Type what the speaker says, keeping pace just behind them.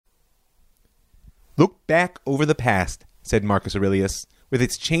Look back over the past, said Marcus Aurelius, with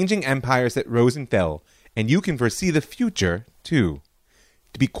its changing empires that rose and fell, and you can foresee the future, too.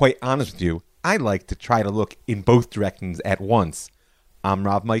 To be quite honest with you, I like to try to look in both directions at once. I'm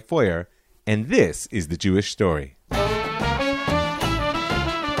Rav Mike Foyer, and this is The Jewish Story.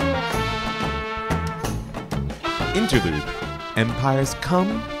 Interlude. Empires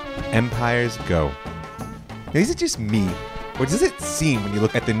come, empires go. Now, is it just me, or does it seem when you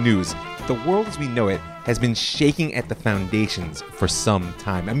look at the news that the world as we know it has been shaking at the foundations for some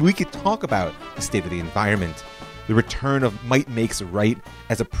time? I mean, we could talk about the state of the environment, the return of might makes right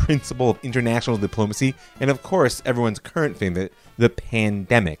as a principle of international diplomacy, and of course, everyone's current favorite, the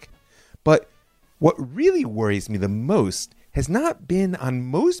pandemic. But what really worries me the most has not been on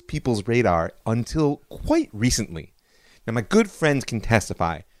most people's radar until quite recently. Now, my good friends can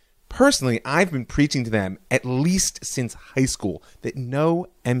testify. Personally, I've been preaching to them at least since high school that no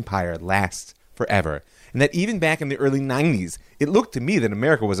empire lasts forever. And that even back in the early 90s, it looked to me that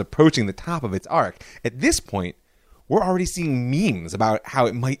America was approaching the top of its arc. At this point, we're already seeing memes about how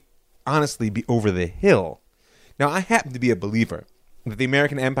it might honestly be over the hill. Now, I happen to be a believer that the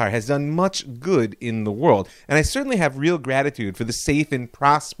American empire has done much good in the world, and I certainly have real gratitude for the safe and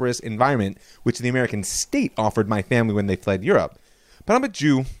prosperous environment which the American state offered my family when they fled Europe. But I'm a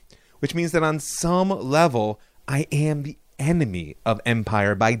Jew, which means that on some level, I am the enemy of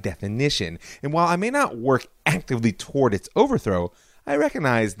empire by definition. And while I may not work actively toward its overthrow, I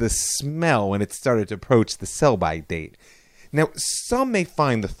recognize the smell when it started to approach the sell-by date. Now, some may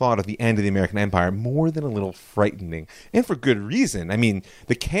find the thought of the end of the American empire more than a little frightening, and for good reason. I mean,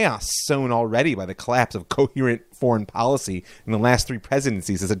 the chaos sown already by the collapse of coherent foreign policy in the last 3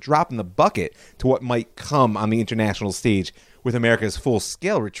 presidencies is a drop in the bucket to what might come on the international stage with America's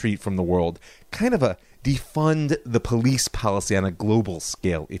full-scale retreat from the world. Kind of a defund the police policy on a global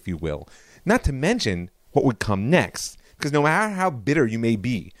scale, if you will. Not to mention what would come next. Because no matter how bitter you may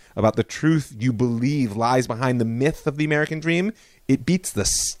be about the truth you believe lies behind the myth of the American dream, it beats the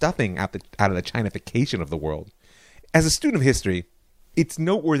stuffing out of the Chinification of the world. As a student of history, it's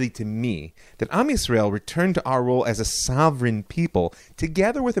noteworthy to me that Am Yisrael returned to our role as a sovereign people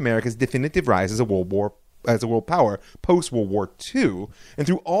together with America's definitive rise as a world power post-World War II. And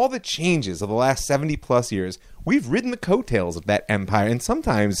through all the changes of the last 70-plus years, we've ridden the coattails of that empire and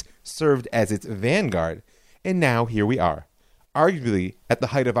sometimes served as its vanguard. And now here we are, arguably at the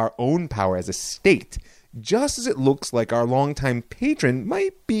height of our own power as a state, just as it looks like our longtime patron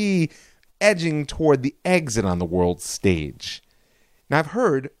might be edging toward the exit on the world stage. Now, I've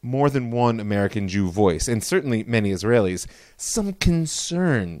heard more than one American Jew voice, and certainly many Israelis, some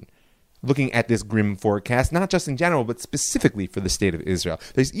concern looking at this grim forecast, not just in general, but specifically for the state of Israel.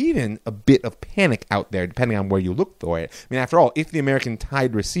 There's even a bit of panic out there, depending on where you look for it. I mean, after all, if the American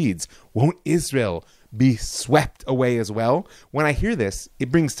tide recedes, won't Israel be swept away as well? When I hear this, it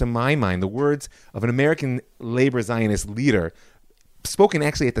brings to my mind the words of an American labor Zionist leader, spoken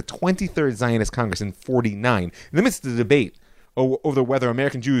actually at the 23rd Zionist Congress in 1949, in the midst of the debate over whether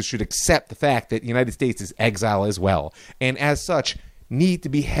American Jews should accept the fact that the United States is exile as well, and as such, need to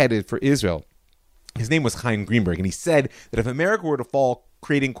be headed for Israel. His name was Chaim Greenberg, and he said that if America were to fall,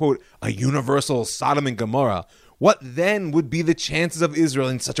 creating, quote, a universal Sodom and Gomorrah, what then would be the chances of Israel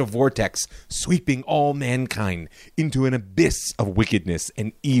in such a vortex, sweeping all mankind into an abyss of wickedness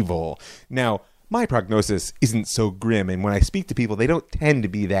and evil? Now, my prognosis isn't so grim, and when I speak to people, they don't tend to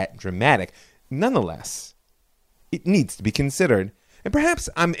be that dramatic. Nonetheless, it needs to be considered. And perhaps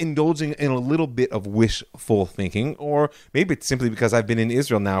I'm indulging in a little bit of wishful thinking, or maybe it's simply because I've been in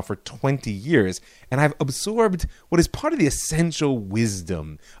Israel now for 20 years, and I've absorbed what is part of the essential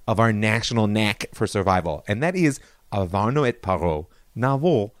wisdom of our national knack for survival, and that is, avarno et paro,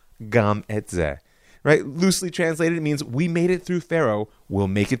 navo gam et ze. Right? Loosely translated, it means we made it through Pharaoh, we'll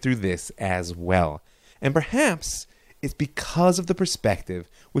make it through this as well. And perhaps it's because of the perspective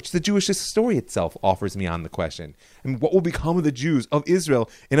which the Jewish story itself offers me on the question. And what will become of the Jews of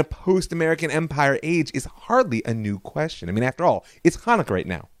Israel in a post-American empire age is hardly a new question. I mean, after all, it's Hanukkah right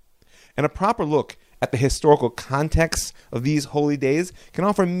now. And a proper look at the historical context of these holy days can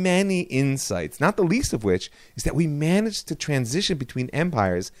offer many insights, not the least of which is that we managed to transition between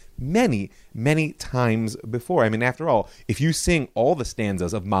empires many, many times before. I mean, after all, if you sing all the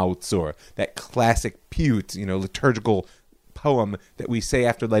stanzas of Mao Tzur, that classic piyut, liturgical poem that we say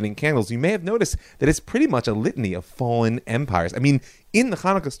after lighting candles, you may have noticed that it's pretty much a litany of fallen empires. I mean, in the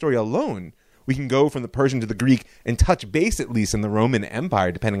Hanukkah story alone, we can go from the Persian to the Greek and touch base at least in the Roman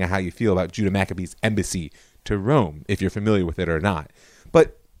Empire, depending on how you feel about Judah Maccabee's embassy to Rome, if you're familiar with it or not.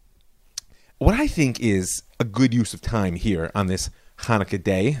 But what I think is a good use of time here on this Hanukkah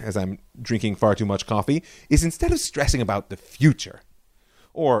day, as I'm drinking far too much coffee, is instead of stressing about the future,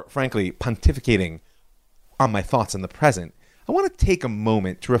 or frankly, pontificating on my thoughts in the present, I want to take a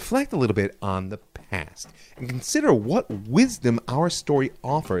moment to reflect a little bit on the past and consider what wisdom our story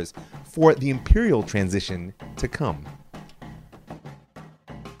offers for the imperial transition to come.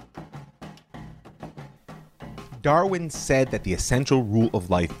 Darwin said that the essential rule of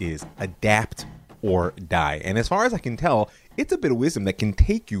life is adapt or die. And as far as I can tell, it's a bit of wisdom that can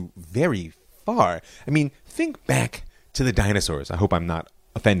take you very far. I mean, think back to the dinosaurs. I hope I'm not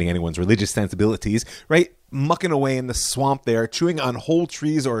offending anyone's religious sensibilities, right? Mucking away in the swamp there, chewing on whole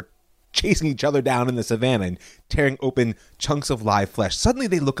trees or chasing each other down in the savannah and tearing open chunks of live flesh. Suddenly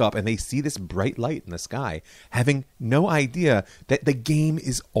they look up and they see this bright light in the sky, having no idea that the game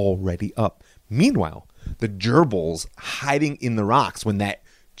is already up. Meanwhile, the gerbils hiding in the rocks when that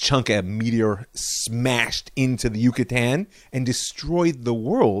chunk of meteor smashed into the Yucatan and destroyed the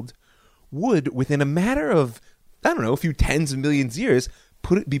world would, within a matter of, a few tens of millions of years,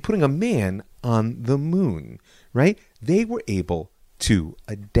 be putting a man on the moon, right? They were able to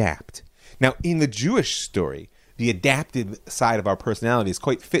adapt. Now, in the Jewish story, the adaptive side of our personality is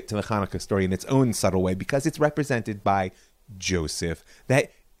quite fit to the Hanukkah story in its own subtle way because it's represented by Joseph,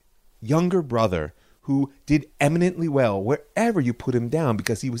 that younger brother who did eminently well wherever you put him down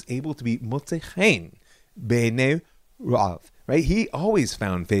because he was able to be motzei chen b'nei Rav, right? He always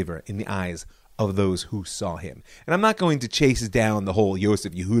found favor in the eyes of those who saw him. And I'm not going to chase down the whole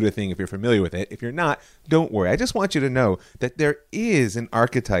Yosef Yehuda thing if you're familiar with it. If you're not, don't worry. I just want you to know that there is an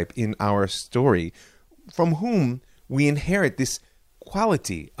archetype in our story from whom we inherit this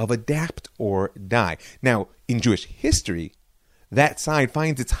quality of adapt or die. Now, in Jewish history, that side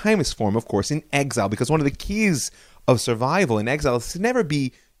finds its highest form, of course, in exile, because one of the keys of survival in exile is to never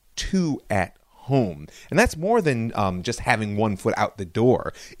be too at home. And that's more than just having one foot out the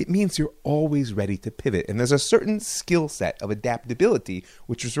door. It means you're always ready to pivot. And there's a certain skill set of adaptability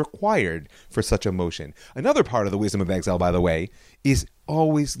which is required for such a motion. Another part of the wisdom of exile, by the way, is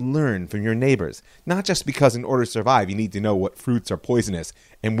always learn from your neighbors. Not just because in order to survive, you need to know what fruits are poisonous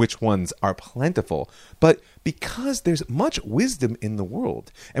and which ones are plentiful, but because there's much wisdom in the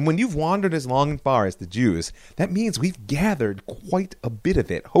world. And when you've wandered as long and far as the Jews, that means we've gathered quite a bit of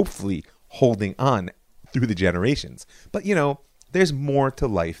it, hopefully holding on through the generations. But, there's more to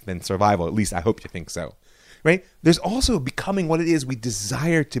life than survival. At least I hope you think so. Right? There's also becoming what it is we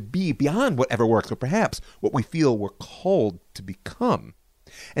desire to be beyond whatever works, or perhaps what we feel we're called to become.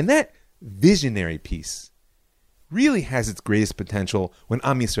 And that visionary piece really has its greatest potential when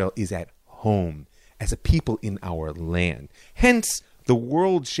Am Yisrael is at home as a people in our land. Hence, the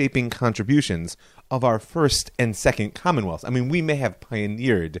world-shaping contributions of our first and second commonwealths. I mean, we may have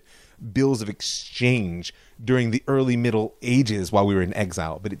pioneered bills of exchange during the early Middle Ages while we were in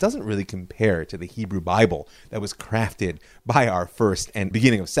exile, but it doesn't really compare to the Hebrew Bible that was crafted by our first and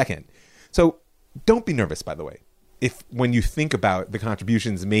beginning of second. So don't be nervous, by the way, if when you think about the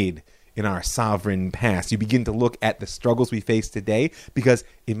contributions made in our sovereign past, you begin to look at the struggles we face today, because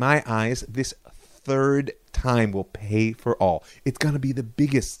in my eyes, this third time will pay for all. It's going to be the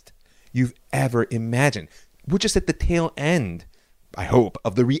biggest you've ever imagined. We're just at the tail end, I hope,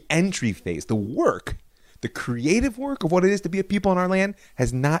 of the re-entry phase. The work, the creative work of what it is to be a people in our land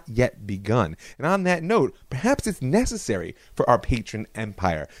has not yet begun. And on that note, perhaps it's necessary for our patron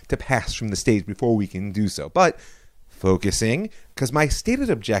empire to pass from the stage before we can do so. But focusing, because my stated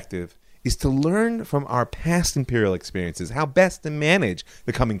objective is to learn from our past imperial experiences how best to manage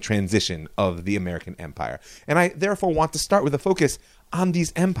the coming transition of the American empire. And I therefore want to start with a focus on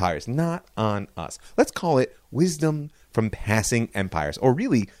these empires, not on us. Let's call it wisdom from passing empires, or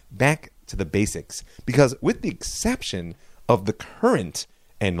really back to the basics. Because with the exception of the current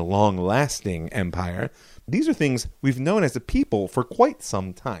and long-lasting empire, these are things we've known as a people for quite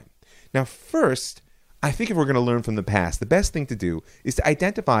some time. Now, first, I think if we're going to learn from the past, the best thing to do is to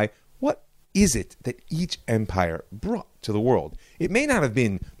identify what is it that each empire brought to the world. It may not have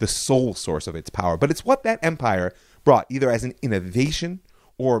been the sole source of its power, but it's what that empire brought, either as an innovation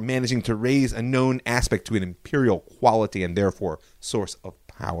or managing to raise a known aspect to an imperial quality and therefore source of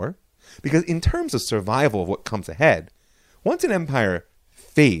power. Because in terms of survival of what comes ahead, once an empire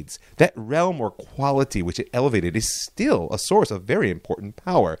fades, that realm or quality which it elevated is still a source of very important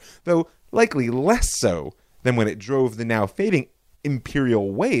power, though likely less so than when it drove the now fading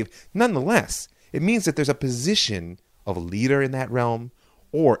imperial wave. Nonetheless, it means that there's a position of leader in that realm,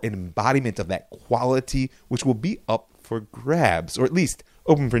 or an embodiment of that quality which will be up for grabs, or at least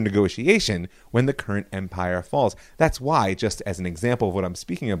open for negotiation when the current empire falls. That's why, just as an example of what I'm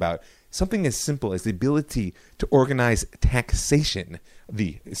speaking about, something as simple as the ability to organize taxation,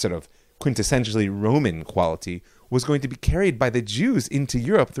 the sort of quintessentially Roman quality, was going to be carried by the Jews into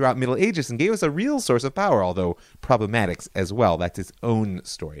Europe throughout Middle Ages and gave us a real source of power, although problematic as well. That's its own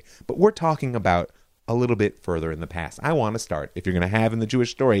story. But we're talking about a little bit further in the past. I want to start, if you're going to have in the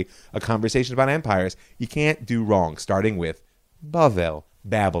Jewish story a conversation about empires, you can't do wrong, starting with Bavel,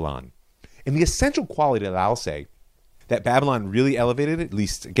 Babylon. And the essential quality that I'll say that Babylon really elevated, at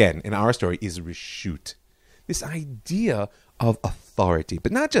least again in our story, is reshut. This idea of authority,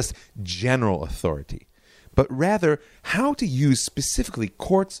 but not just general authority, but rather how to use specifically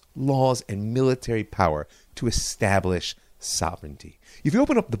courts, laws, and military power to establish sovereignty. If you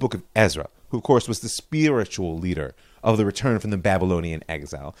open up the book of Ezra, who of course was the spiritual leader of the return from the Babylonian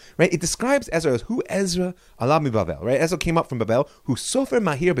exile, right? It describes Ezra as who Ezra alami Babel, right? Ezra came up from Babel, who sofer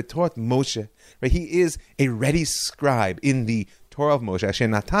mahir b'torat Moshe, right? He is a ready scribe in the Torah of Moshe, asher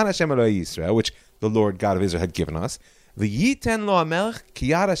natan Hashem Eloi Yisrael, which the Lord God of Israel had given us. V'yiten lo hamelech ki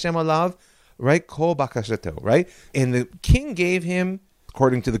yad Hashem alav, right? Kol bakashato, right? And the king gave him,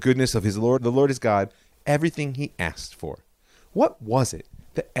 according to the goodness of his Lord, the Lord is God, everything he asked for. What was it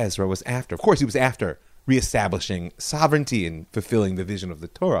that Ezra was after? Of course, he was after reestablishing sovereignty and fulfilling the vision of the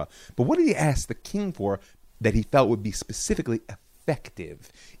Torah. But what did he ask the king for that he felt would be specifically effective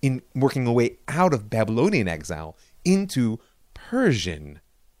in working a way out of Babylonian exile into Persian,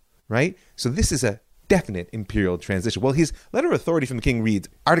 right? So this is a definite imperial transition. Well, his letter of authority from the king reads,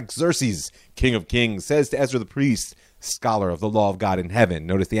 Artaxerxes, king of kings, says to Ezra the priest, scholar of the law of God in heaven,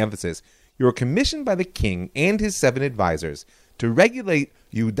 notice the emphasis, you are commissioned by the king and his 7 advisors to regulate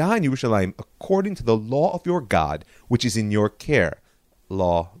Yehudah and Yerushalayim according to the law of your God, which is in your care.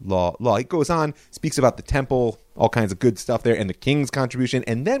 Law. It goes on, speaks about the temple, all kinds of good stuff there, and the king's contribution,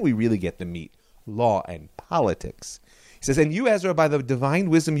 and then we really get the meat, law and politics. He says, and you, Ezra, by the divine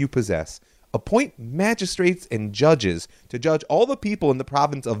wisdom you possess, appoint magistrates and judges to judge all the people in the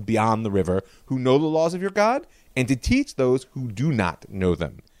province of beyond the river who know the laws of your God, and to teach those who do not know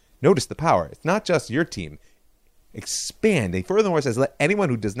them. Notice the power. It's not just your team. Expand. And furthermore says, let anyone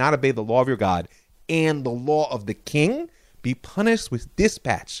who does not obey the law of your God and the law of the king be punished with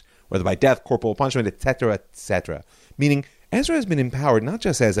dispatch, whether by death, corporal punishment, etc., etc. Meaning, Ezra has been empowered not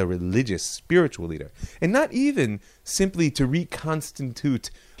just as a religious, spiritual leader, and not even simply to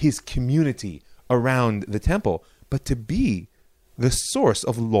reconstitute his community around the temple, but to be the source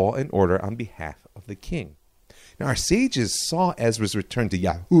of law and order on behalf of the king. Now, our sages saw Ezra's return to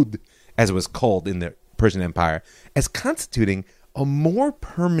Yahud, as it was called in the Persian Empire, as constituting a more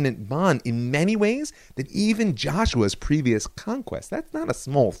permanent bond in many ways than even Joshua's previous conquest. That's not a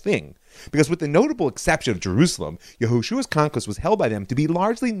small thing, because with the notable exception of Jerusalem, Yehoshua's conquest was held by them to be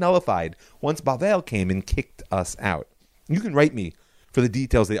largely nullified once Bavel came and kicked us out. You can write me for the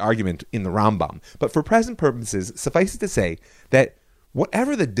details of the argument in the Rambam, but for present purposes, suffice it to say that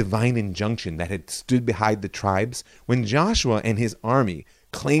whatever the divine injunction that had stood behind the tribes, when Joshua and his army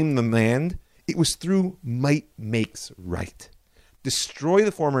claimed the land, it was through might makes right. Destroy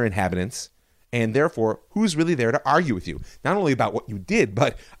the former inhabitants, and therefore, who's really there to argue with you? Not only about what you did,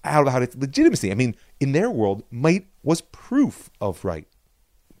 but about its legitimacy. I mean, in their world, might was proof of right.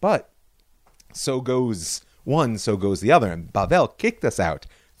 But so goes one, so goes the other. And Bavel kicked us out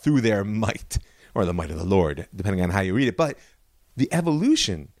through their might, or the might of the Lord, depending on how you read it. But the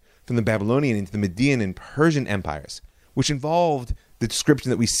evolution from the Babylonian into the Median and Persian empires, which involved the description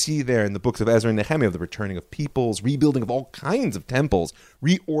that we see there in the books of Ezra and Nehemiah of the returning of peoples, rebuilding of all kinds of temples,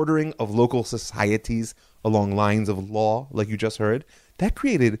 reordering of local societies along lines of law, like you just heard, that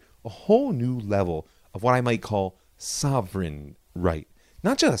created a whole new level of what I might call sovereign right.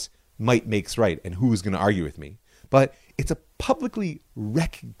 Not just might makes right and who's going to argue with me, but it's a publicly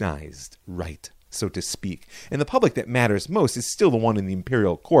recognized right, so to speak. And the public that matters most is still the one in the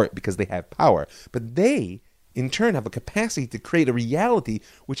imperial court because they have power. But they, in turn, have a capacity to create a reality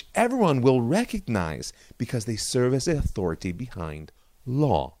which everyone will recognize because they serve as the authority behind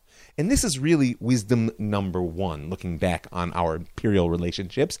law. And this is really wisdom number 1, looking back on our imperial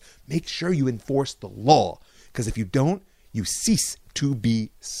relationships. Make sure you enforce the law, because if you don't, you cease to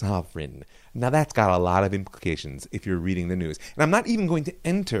be sovereign. Now that's got a lot of implications if you're reading the news. And I'm not even going to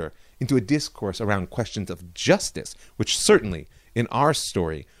enter into a discourse around questions of justice, which certainly in our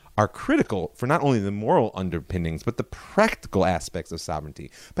story are critical for not only the moral underpinnings, but the practical aspects of sovereignty.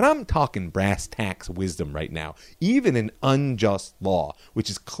 But I'm talking brass tacks wisdom right now. Even an unjust law, which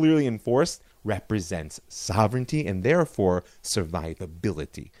is clearly enforced, represents sovereignty and therefore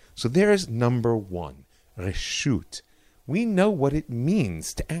survivability. So there's number 1, reshut. we know what it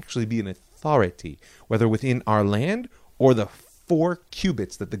means to actually be an authority, whether within our land or the 4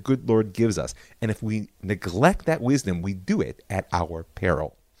 cubits that the good Lord gives us. And if we neglect that wisdom, we do it at our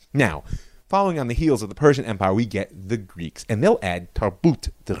peril. Now, following on the heels of the Persian Empire, we get the Greeks, and they'll add tarbut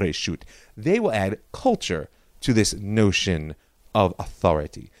to reshut. They will add culture to this notion of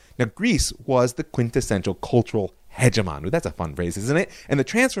authority. Now, Greece was the quintessential cultural hegemon. That's a fun phrase, isn't it? And the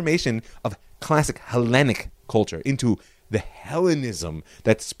transformation of classic Hellenic culture into the Hellenism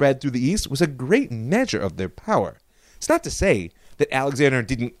that spread through the East was a great measure of their power. It's not to say that Alexander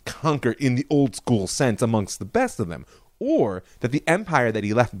didn't conquer in the old school sense amongst the best of them, or that the empire that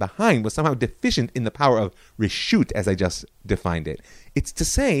he left behind was somehow deficient in the power of reshut, as I just defined it. It's to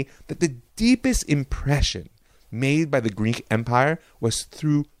say that the deepest impression made by the Greek Empire was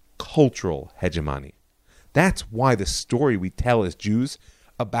through cultural hegemony. That's why the story we tell as Jews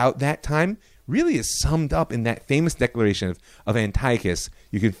about that time really is summed up in that famous declaration of Antiochus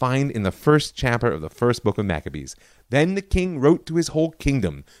you can find in the first chapter of the first book of Maccabees. Then the king wrote to his whole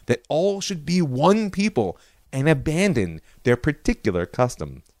kingdom that all should be one people and abandon their particular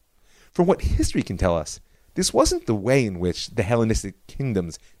customs. From what history can tell us, this wasn't the way in which the Hellenistic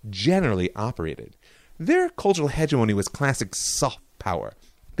kingdoms generally operated. Their cultural hegemony was classic soft power.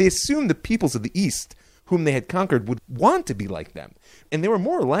 They assumed the peoples of the East, whom they had conquered, would want to be like them, and they were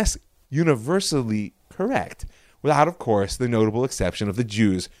more or less universally correct, without, of course, the notable exception of the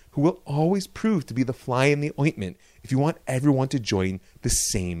Jews, who will always prove to be the fly in the ointment if you want everyone to join the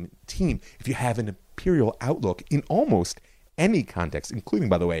same team, if you have an imperial outlook in almost any context, including,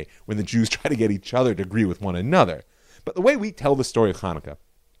 by the way, when the Jews try to get each other to agree with one another. But the way we tell the story of Hanukkah,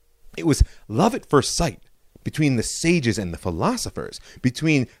 it was love at first sight between the sages and the philosophers,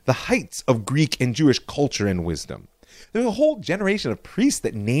 between the heights of Greek and Jewish culture and wisdom. There's a whole generation of priests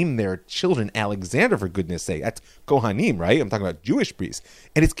that name their children Alexander, for goodness sake. That's Kohanim, right? I'm talking about Jewish priests.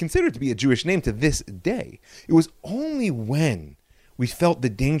 And it's considered to be a Jewish name to this day. It was only when we felt the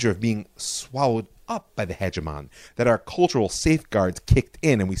danger of being swallowed up by the hegemon that our cultural safeguards kicked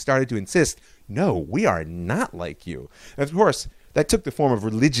in and we started to insist, no, we are not like you. And of course, that took the form of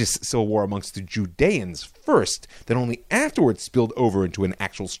religious civil war amongst the Judeans first, that only afterwards spilled over into an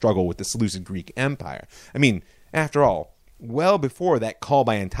actual struggle with the Seleucid Greek Empire. I mean, after all, well before that call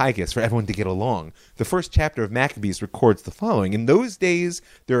by Antiochus for everyone to get along, the first chapter of Maccabees records the following. In those days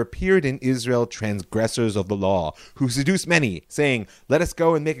there appeared in Israel transgressors of the law, who seduced many, saying, let us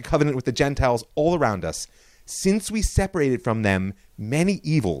go and make a covenant with the Gentiles all around us. Since we separated from them, many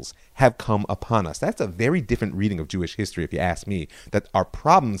evils have come upon us. That's a very different reading of Jewish history, if you ask me, that our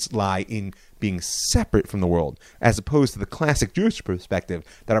problems lie in being separate from the world, as opposed to the classic Jewish perspective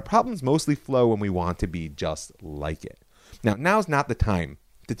that our problems mostly flow when we want to be just like it. Now, now's not the time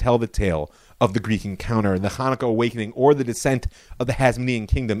to tell the tale of the Greek encounter, the Hanukkah awakening, or the descent of the Hasmonean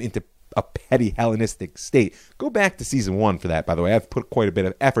kingdom into a petty Hellenistic state. Go back to season 1 for that, by the way. I've put quite a bit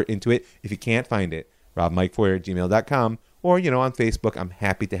of effort into it. If you can't find it, robmikefoyer@gmail.com, or, on Facebook. I'm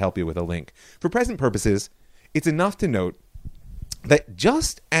happy to help you with a link. For present purposes, it's enough to note that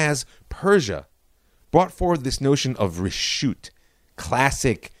just as Persia brought forward this notion of reshut,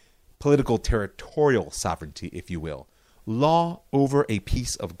 classic political territorial sovereignty, if you will, law over a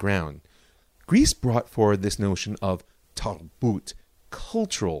piece of ground, Greece brought forward this notion of tarbut,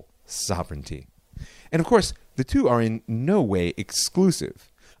 cultural sovereignty. And of course, the two are in no way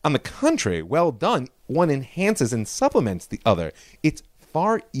exclusive. On the contrary, well done, one enhances and supplements the other. It's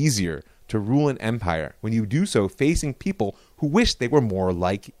far easier to rule an empire when you do so facing people who wish they were more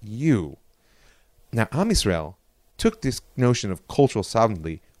like you. Now, Am Yisrael took this notion of cultural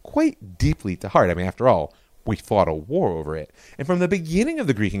sovereignty quite deeply to heart. I mean, after all, we fought a war over it. And from the beginning of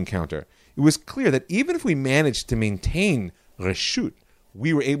the Greek encounter, it was clear that even if we managed to maintain reshut,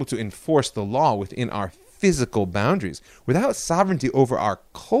 we were able to enforce the law within our physical boundaries. Without sovereignty over our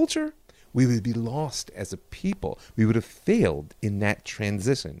culture, we would be lost as a people. We would have failed in that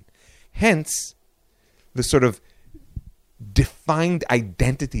transition. Hence, the sort of defined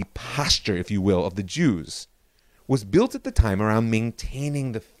identity posture, if you will, of the Jews was built at the time around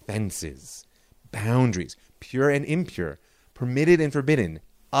maintaining the fences, boundaries, pure and impure, permitted and forbidden,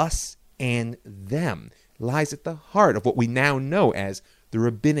 us and them, lies at the heart of what we now know as the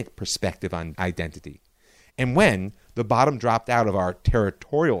rabbinic perspective on identity. And when the bottom dropped out of our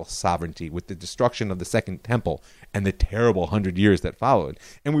territorial sovereignty with the destruction of the Second Temple and the terrible 100 years that followed,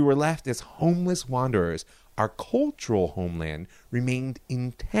 and we were left as homeless wanderers, our cultural homeland remained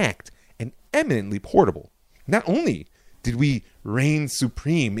intact and eminently portable. Not only did we reign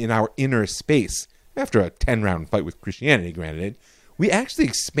supreme in our inner space, after a 10-round fight with Christianity, granted, We actually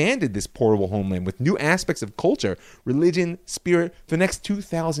expanded this portable homeland with new aspects of culture, religion, spirit for the next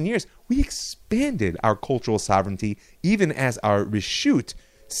 2,000 years. We expanded our cultural sovereignty even as our reshut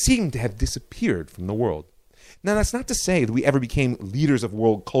seemed to have disappeared from the world. Now, that's not to say that we ever became leaders of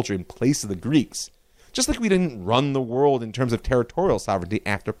world culture in place of the Greeks. Just like we didn't run the world in terms of territorial sovereignty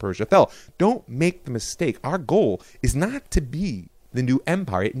after Persia fell. Don't make the mistake. Our goal is not to be the new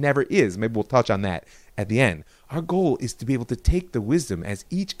empire. It never is. Maybe we'll touch on that at the end. Our goal is to be able to take the wisdom as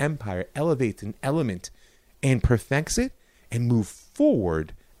each empire elevates an element and perfects it and move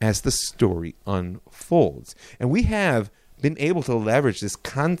forward as the story unfolds. And we have been able to leverage this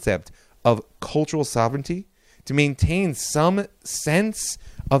concept of cultural sovereignty to maintain some sense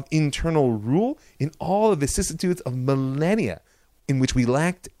of internal rule in all the vicissitudes of millennia in which we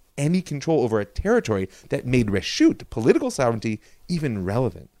lacked any control over a territory that made reshut, political sovereignty, even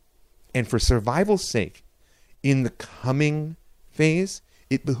relevant. And for survival's sake, in the coming phase,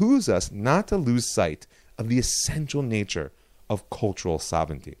 it behooves us not to lose sight of the essential nature of cultural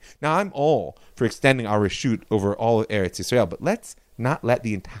sovereignty. Now, I'm all for extending our reshut over all of Eretz Yisrael, but let's not let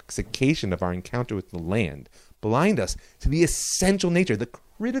the intoxication of our encounter with the land blind us to the essential nature, the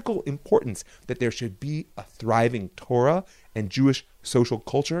critical importance that there should be a thriving Torah and Jewish social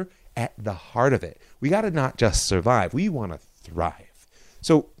culture at the heart of it. We got to not just survive, we want to thrive.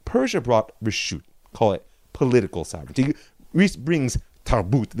 So Persia brought reshut, call it political sovereignty. Greece brings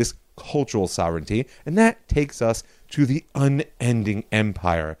tarbut, this cultural sovereignty, and that takes us to the unending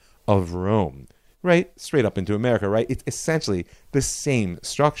empire of Rome, right? Straight up into America, right? It's essentially the same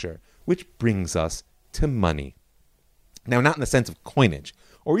structure, which brings us to money. Now, not in the sense of coinage,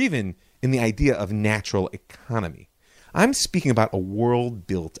 or even in the idea of natural economy. I'm speaking about a world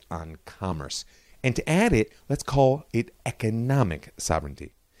built on commerce. And to add it, let's call it economic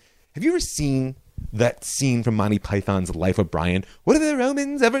sovereignty. Have you ever seen that scene from Monty Python's Life of Brian? What have the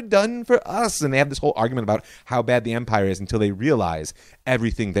Romans ever done for us? And they have this whole argument about how bad the empire is until they realize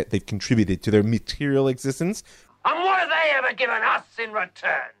everything that they've contributed to their material existence. And what have they ever given us in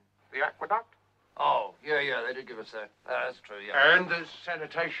return? The aqueduct? Oh, yeah, they did give us that. That's true, yeah. And the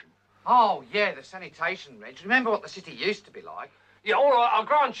sanitation. Oh, yeah, the sanitation, Reg. Remember what the city used to be like? Yeah, all right, I'll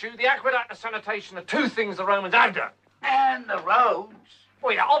grant you, the aqueduct and sanitation are two things the Romans have done. And the roads.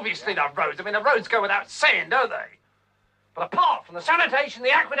 Well, yeah, obviously the roads. I mean, the roads go without saying, don't they? But apart from the sanitation,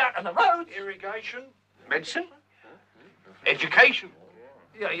 the aqueduct and the roads... Irrigation. Medicine. Education.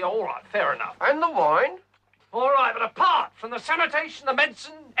 Yeah, all right, fair enough. And the wine. All right, but apart from the sanitation, the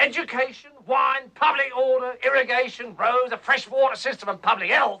medicine, education, wine, public order, irrigation, roads, a fresh water system and public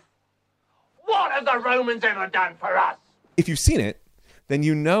health, what have the Romans ever done for us? If you've seen it, then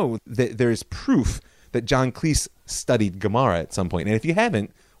you know that there is proof that John Cleese studied Gemara at some point. And if you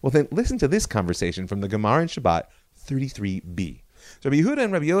haven't, well then listen to this conversation from the Gemara in Shabbat 33b. So Rabbi Yehuda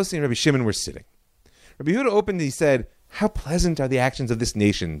and Rabbi Yossi and Rabbi Shimon were sitting. Rabbi Yehuda opened and he said, "How pleasant are the actions of this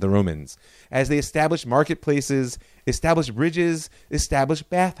nation, the Romans, as they establish marketplaces, establish bridges, establish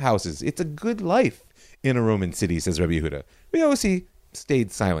bathhouses. It's a good life in a Roman city," says Rabbi Yehuda. Rabbi Yossi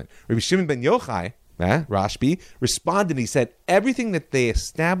stayed silent. Rabbi Shimon ben Yochai, Rashbi, responded. He said, everything that they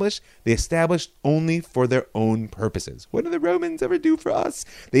established only for their own purposes. What do the Romans ever do for us?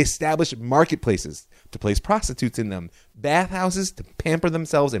 They established marketplaces to place prostitutes in them, bathhouses to pamper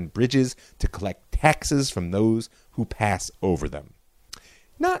themselves, and bridges to collect taxes from those who pass over them.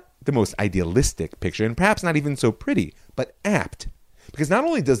 Not the most idealistic picture, and perhaps not even so pretty, but apt. Because not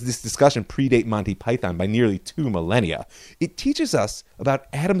only does this discussion predate Monty Python by nearly 2 millennia, it teaches us about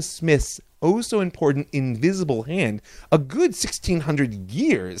Adam Smith's oh-so-important invisible hand a good 1,600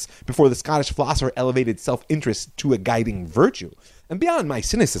 years before the Scottish philosopher elevated self-interest to a guiding virtue. And beyond my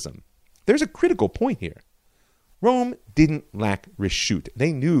cynicism, there's a critical point here. Rome didn't lack reshut.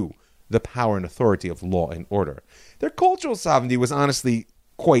 They knew the power and authority of law and order. Their cultural sovereignty was honestly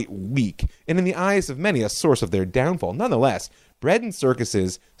quite weak, and in the eyes of many, a source of their downfall. Nonetheless, bread and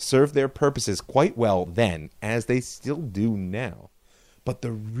circuses served their purposes quite well then, as they still do now. But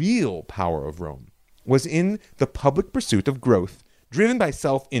the real power of Rome was in the public pursuit of growth, driven by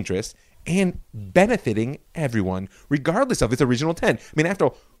self-interest and benefiting everyone, regardless of its original intent. I mean, after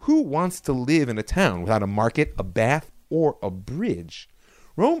all, who wants to live in a town without a market, a bath, or a bridge?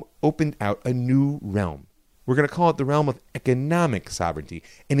 Rome opened out a new realm. We're going to call it the realm of economic sovereignty.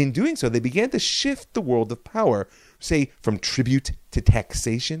 And in doing so, they began to shift the world of power, say, from tribute to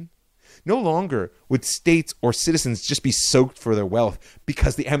taxation. No longer would states or citizens just be soaked for their wealth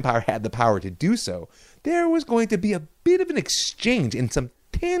because the empire had the power to do so. There was going to be a bit of an exchange and some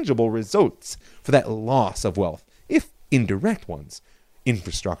tangible results for that loss of wealth, if indirect ones.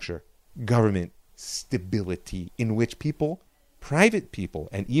 Infrastructure, government, stability, in which people private people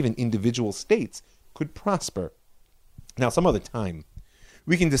and even individual states could prosper. Now, some other time,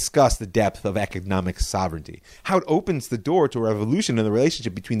 we can discuss the depth of economic sovereignty, how it opens the door to a revolution in the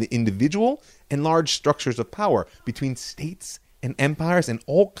relationship between the individual and large structures of power, between states and empires, and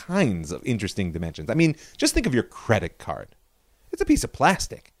all kinds of interesting dimensions. I mean, just think of your credit card. It's a piece of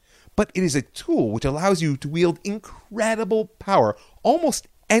plastic, but it is a tool which allows you to wield incredible power almost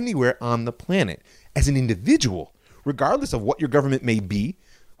anywhere on the planet as an individual, regardless of what your government may be,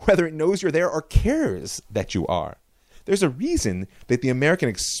 whether it knows you're there or cares that you are. There's a reason that the American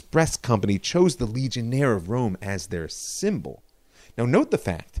Express Company chose the Legionnaire of Rome as their symbol. Now, note the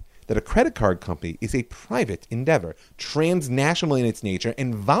fact that a credit card company is a private endeavor, transnational in its nature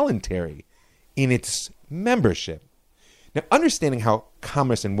and voluntary in its membership. Now, understanding how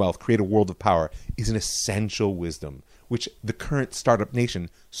commerce and wealth create a world of power is an essential wisdom, which the current startup nation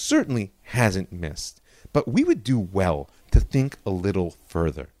certainly hasn't missed. But we would do well to think a little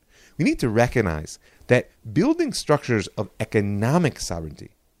further. We need to recognize that building structures of economic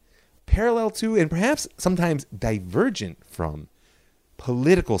sovereignty, parallel to and perhaps sometimes divergent from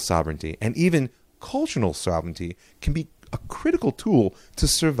political sovereignty and even cultural sovereignty, can be a critical tool to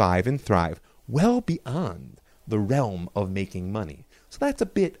survive and thrive well beyond the realm of making money. So that's a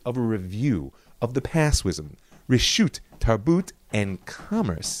bit of a review of the past wisdom, Reshut, Tarbut, and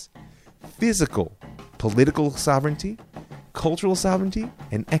commerce, physical, political sovereignty, cultural sovereignty,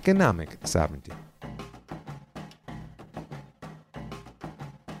 and economic sovereignty.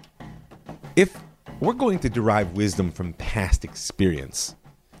 If we're going to derive wisdom from past experience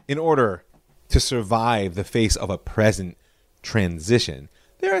in order to survive the face of a present transition,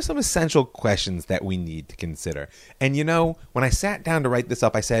 there are some essential questions that we need to consider. And you know, when I sat down to write this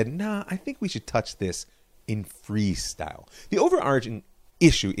up, I said, I think we should touch this in freestyle. The overarching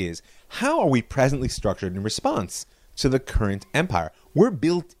issue is, how are we presently structured in response to the current empire? We're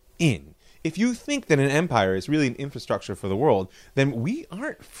built in. If you think that an empire is really an infrastructure for the world, then we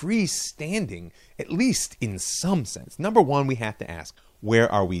aren't freestanding, at least in some sense. Number one, we have to ask,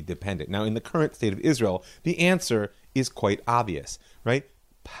 where are we dependent? Now, in the current state of Israel, the answer is quite obvious, right?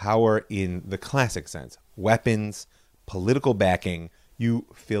 Power in the classic sense. Weapons, political backing, you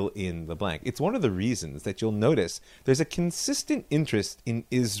fill in the blank. It's one of the reasons that you'll notice there's a consistent interest in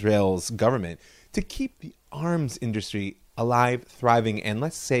Israel's government to keep the arms industry alive, thriving, and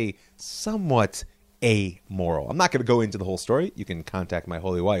let's say somewhat amoral. I'm not going to go into the whole story. You can contact my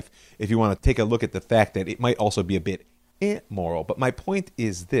holy wife if you want to take a look at the fact that it might also be a bit immoral. But my point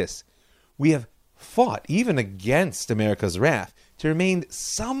is this. We have fought, even against America's wrath, to remain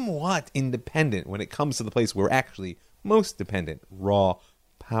somewhat independent when it comes to the place where we're actually most dependent, raw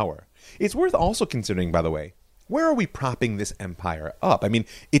power. It's worth also considering, by the way, where are we propping this empire up? I mean,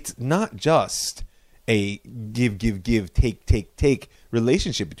 it's not just a give, take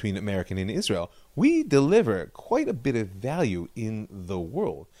relationship between America and Israel. We deliver quite a bit of value in the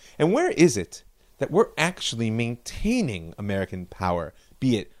world. And where is it that we're actually maintaining American power,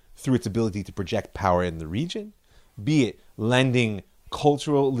 be it through its ability to project power in the region, be it lending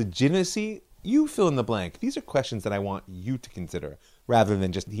cultural legitimacy? You fill in the blank. These are questions that I want you to consider rather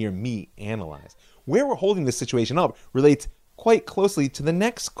than just hear me analyze. Where we're holding this situation up relates quite closely to the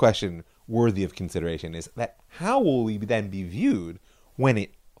next question worthy of consideration, is that how will we then be viewed when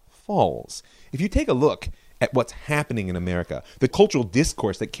it falls? If you take a look at what's happening in America, the cultural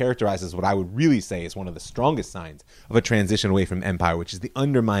discourse that characterizes what I would really say is one of the strongest signs of a transition away from empire, which is the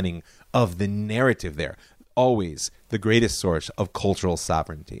undermining of the narrative there, always the greatest source of cultural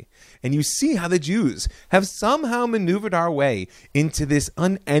sovereignty. And you see how the Jews have somehow maneuvered our way into this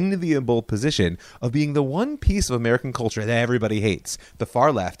unenviable position of being the one piece of American culture that everybody hates, the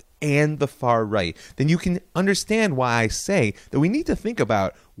far left and the far right. Then you can understand why I say that we need to think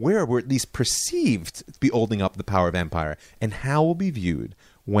about where we're at least perceived to be holding up the power of empire and how we'll be viewed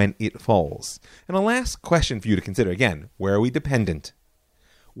when it falls. And a last question for you to consider, again, where are we dependent?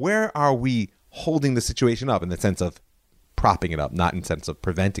 Where are we holding the situation up in the sense of propping it up, not in the sense of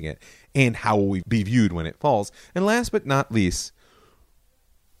preventing it? And how will we be viewed when it falls? And last but not least,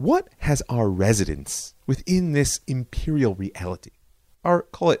 what has our residence within this imperial reality, our,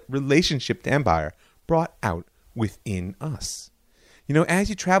 call it, relationship to empire, brought out within us? You know, as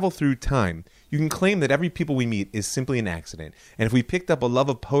you travel through time, you can claim that every people we meet is simply an accident. And if we picked up a love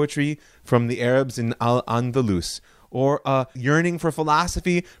of poetry from the Arabs in Al-Andalus, or a yearning for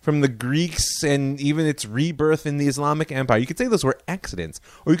philosophy from the Greeks and even its rebirth in the Islamic Empire, you could say those were accidents.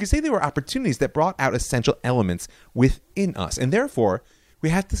 Or you could say they were opportunities that brought out essential elements within us. And therefore,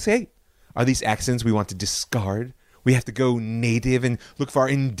 we have to say, are these accidents we want to discard we have to go native and look for our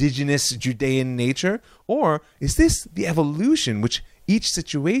indigenous Judean nature? Or is this the evolution which each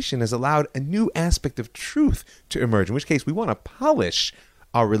situation has allowed a new aspect of truth to emerge, in which case we want to polish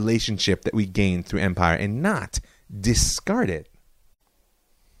our relationship that we gained through empire and not discard it?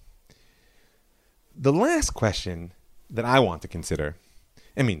 The last question that I want to consider,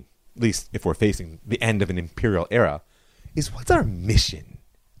 I mean, at least if we're facing the end of an imperial era, is what's our mission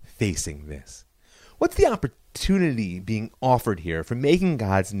facing this? What's the opportunity being offered here for making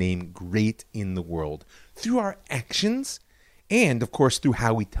God's name great in the world through our actions and, of course, through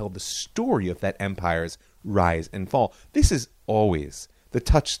how we tell the story of that empire's rise and fall? This is always the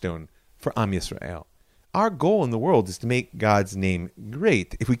touchstone for Am Yisrael. Our goal in the world is to make God's name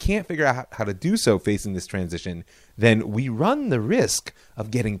great. If we can't figure out how to do so facing this transition, then we run the risk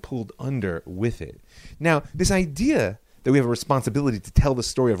of getting pulled under with it. Now, this idea that we have a responsibility to tell the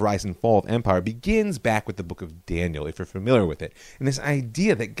story of rise and fall of empire begins back with the book of Daniel, if you're familiar with it. And this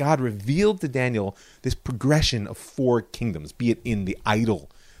idea that God revealed to Daniel this progression of 4 kingdoms, be it in the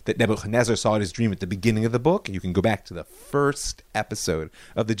idol that Nebuchadnezzar saw in his dream at the beginning of the book. You can go back to the first episode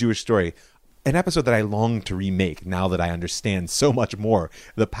of the Jewish story, an episode that I long to remake now that I understand so much more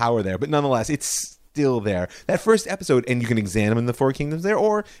the power there. But nonetheless, it's still there. That first episode, and you can examine the 4 kingdoms there,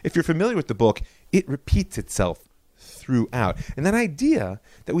 or if you're familiar with the book, it repeats itself throughout. And that idea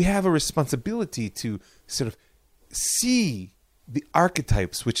that we have a responsibility to sort of see the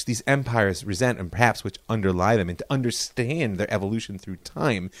archetypes which these empires resent and perhaps which underlie them, and to understand their evolution through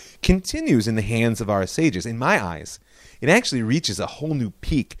time, continues in the hands of our sages. In my eyes, it actually reaches a whole new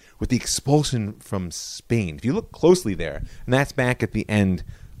peak with the expulsion from Spain. If you look closely there, and that's back at the end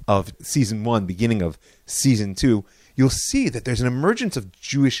of season 1, beginning of season 2, you'll see that there's an emergence of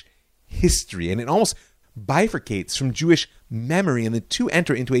Jewish history, and it almost bifurcates from Jewish memory, and the two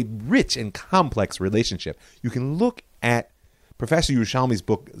enter into a rich and complex relationship. You can look at Professor Yerushalmi's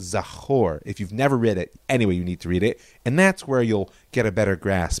book, Zachor. If you've never read it, anyway, you need to read it, and that's where you'll get a better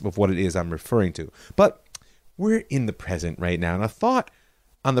grasp of what it is I'm referring to. But we're in the present right now, and a thought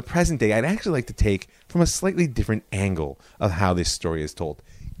on the present day I'd actually like to take from a slightly different angle of how this story is told.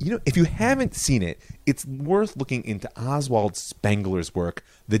 You know, if you haven't seen it, it's worth looking into Oswald Spengler's work,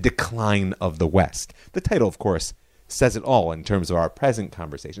 The Decline of the West. The title, of course, says it all in terms of our present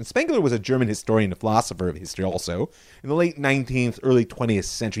conversation. Spengler was a German historian and philosopher of history also. In the late 19th, early 20th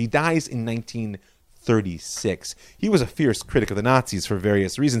century, he dies in 1936. He was a fierce critic of the Nazis for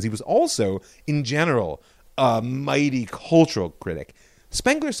various reasons. He was also, in general, a mighty cultural critic.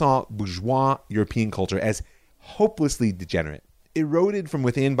 Spengler saw bourgeois European culture as hopelessly degenerate, eroded from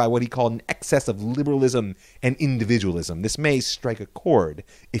within by what he called an excess of liberalism and individualism. This may strike a chord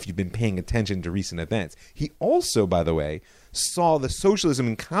if you've been paying attention to recent events. He also, by the way, saw the socialism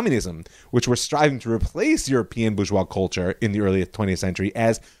and communism, which were striving to replace European bourgeois culture in the early 20th century,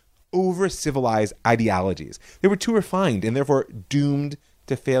 as over-civilized ideologies. They were too refined and therefore doomed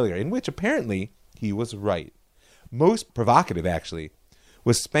to failure, in which apparently he was right. Most provocative, actually,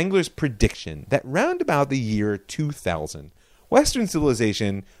 was Spengler's prediction that round about the year 2000, Western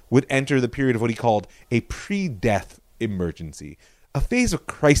civilization would enter the period of what he called a pre-death emergency, a phase of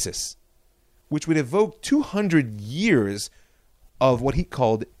crisis, which would evoke 200 years of what he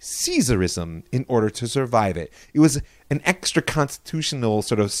called Caesarism in order to survive it. It was an extra-constitutional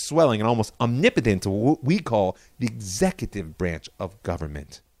sort of swelling and almost omnipotence of what we call the executive branch of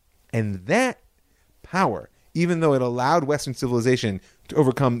government. And that power, even though it allowed Western civilization to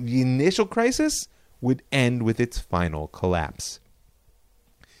overcome the initial crisis, would end with its final collapse.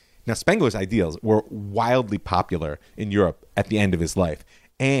 Now, Spengler's ideals were wildly popular in Europe at the end of his life.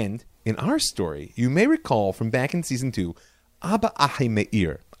 And in our story, you may recall from back in season 2, Abba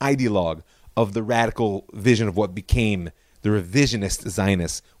Ahimeir, ideologue of the radical vision of what became the revisionist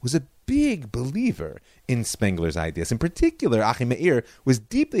Zionists, was a big believer in Spengler's ideas. In particular, Ahimeir was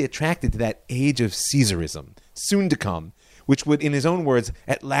deeply attracted to that age of Caesarism, soon to come, which would, in his own words,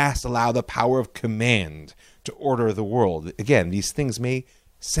 at last allow the power of command to order the world. Again, these things may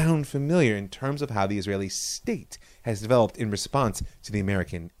sound familiar in terms of how the Israeli state has developed in response to the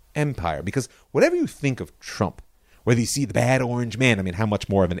American empire. Because whatever you think of Trump, whether you see the bad orange man, I mean, how much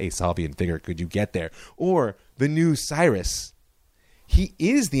more of an Asavian figure could you get there? Or the new Cyrus, he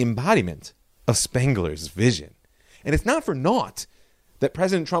is the embodiment of Spengler's vision. And it's not for naught that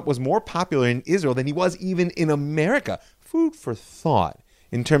President Trump was more popular in Israel than he was even in America. Food for thought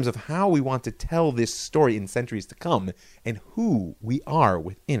in terms of how we want to tell this story in centuries to come and who we are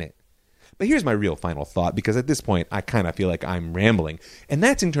within it. But here's my real final thought, because at this point I kind of feel like I'm rambling, and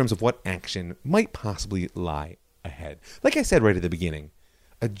that's in terms of what action might possibly lie ahead. Like I said right at the beginning,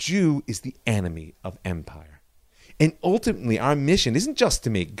 a Jew is the enemy of empire. And ultimately, our mission isn't just to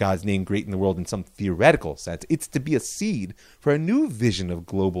make God's name great in the world in some theoretical sense. It's to be a seed for a new vision of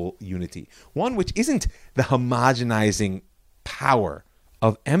global unity, one which isn't the homogenizing power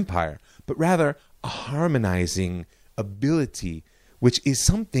of empire, but rather a harmonizing ability, which is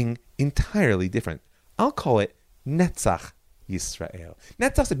something entirely different. I'll call it Netzach Yisrael.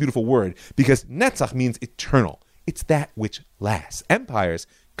 Netzach's a beautiful word because Netzach means eternal. It's that which lasts. Empires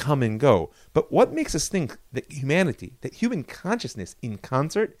come and go. But what makes us think that humanity, that human consciousness in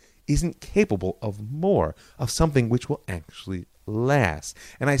concert, isn't capable of more, of something which will actually last?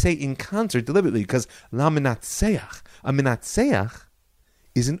 And I say in concert deliberately because la menatseach, a menatseach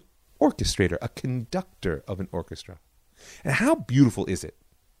is an orchestrator, a conductor of an orchestra. And how beautiful is it,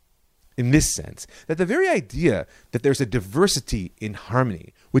 in this sense, that the very idea that there's a diversity in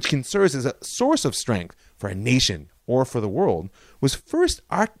harmony, which can serve as a source of strength for a nation or for the world, was first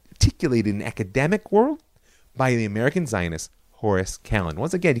articulated in the academic world by the American Zionist Horace Kallen.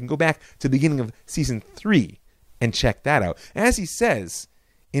 Once again, you can go back to the beginning of season 3 and check that out. As he says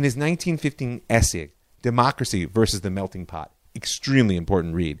in his 1915 essay, Democracy versus the Melting Pot, extremely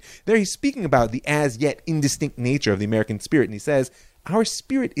important read. There he's speaking about the as yet indistinct nature of the American spirit, and he says, our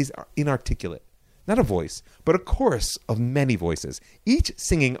spirit is inarticulate, not a voice, but a chorus of many voices, each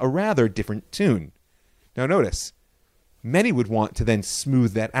singing a rather different tune. Now notice, many would want to then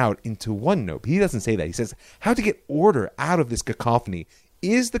smooth that out into one note. He doesn't say that. He says, how to get order out of this cacophony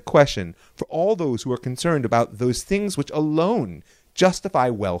is the question for all those who are concerned about those things which alone justify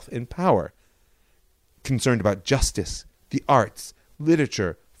wealth and power. Concerned about justice, the arts,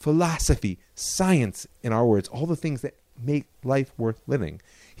 literature, philosophy, science, in our words, all the things that make life worth living.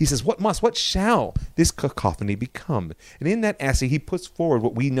 He says, what shall this cacophony become? And in that essay, he puts forward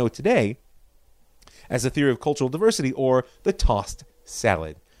what we know today as a theory of cultural diversity, or the tossed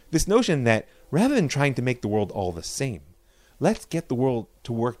salad. This notion that rather than trying to make the world all the same, let's get the world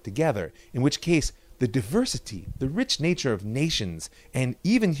to work together, in which case the diversity, the rich nature of nations, and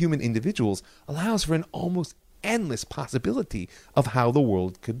even human individuals allows for an almost endless possibility of how the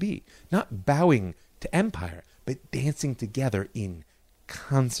world could be. Not bowing to empire, but dancing together in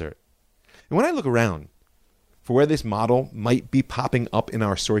concert. And when I look around for where this model might be popping up in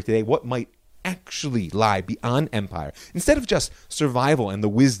our story today, what might actually lie beyond empire, instead of just survival and the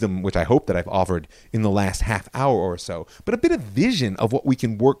wisdom which I hope that I've offered in the last half hour or so, but a bit of vision of what we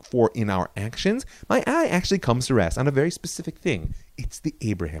can work for in our actions, my eye actually comes to rest on a very specific thing. It's the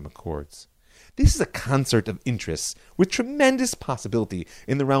Abraham Accords. This is a concert of interests with tremendous possibility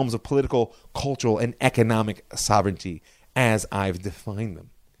in the realms of political, cultural, and economic sovereignty as I've defined them.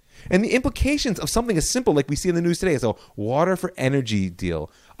 And the implications of something as simple like we see in the news today as a water for energy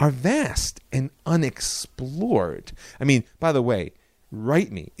deal are vast and unexplored. I mean, by the way,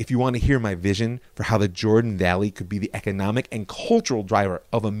 write me if you want to hear my vision for how the Jordan Valley could be the economic and cultural driver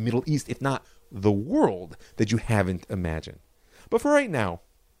of a Middle East, if not the world, that you haven't imagined. But for right now,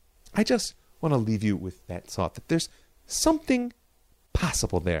 I just want to leave you with that thought that there's something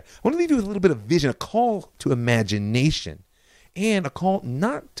possible there. I want to leave you with a little bit of vision, a call to imagination, and a call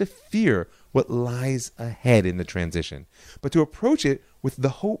not to fear what lies ahead in the transition, but to approach it with the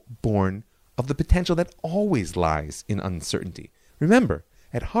hope born of the potential that always lies in uncertainty. Remember,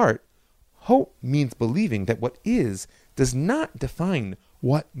 at heart, hope means believing that what is does not define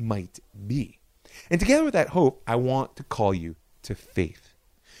what might be. And together with that hope, I want to call you to faith.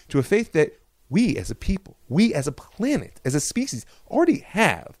 To a faith that we as a people, we as a planet, as a species, already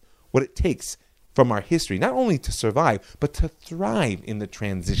have what it takes from our history, not only to survive, but to thrive in the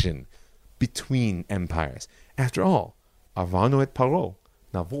transition between empires. After all, Avanu et Paro,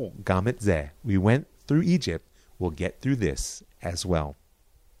 Navo gam et zeh. We went through Egypt, we'll get through this as well.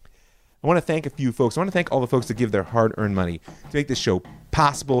 I want to thank a few folks. I want to thank all the folks that give their hard-earned money to make this show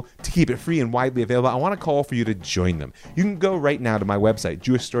possible, to keep it free and widely available. I want to call for you to join them. You can go right now to my website,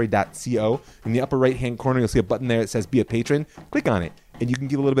 jewishstory.co. In the upper right-hand corner, you'll see a button there that says Be a Patron. Click on it, and you can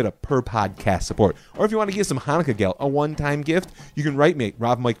give a little bit of per-podcast support. Or if you want to give some Hanukkah gel, a one-time gift, you can write me at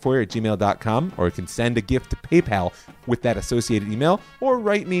ravmikefoyer@gmail.com, or you can send a gift to PayPal with that associated email, or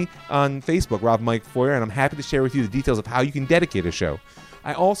write me on Facebook, Rav Mike Foyer, and I'm happy to share with you the details of how you can dedicate a show.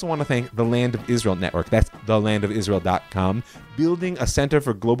 I also want to thank the Land of Israel Network, that's thelandofisrael.com, building a center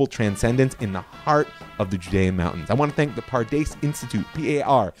for global transcendence in the heart of the Judean Mountains. I want to thank the Pardes Institute,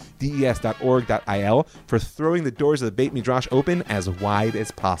 PARDES.org.il, for throwing the doors of the Beit Midrash open as wide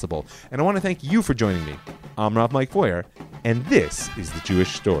as possible. And I want to thank you for joining me. I'm Rav Mike Foyer, and this is The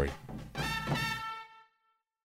Jewish Story.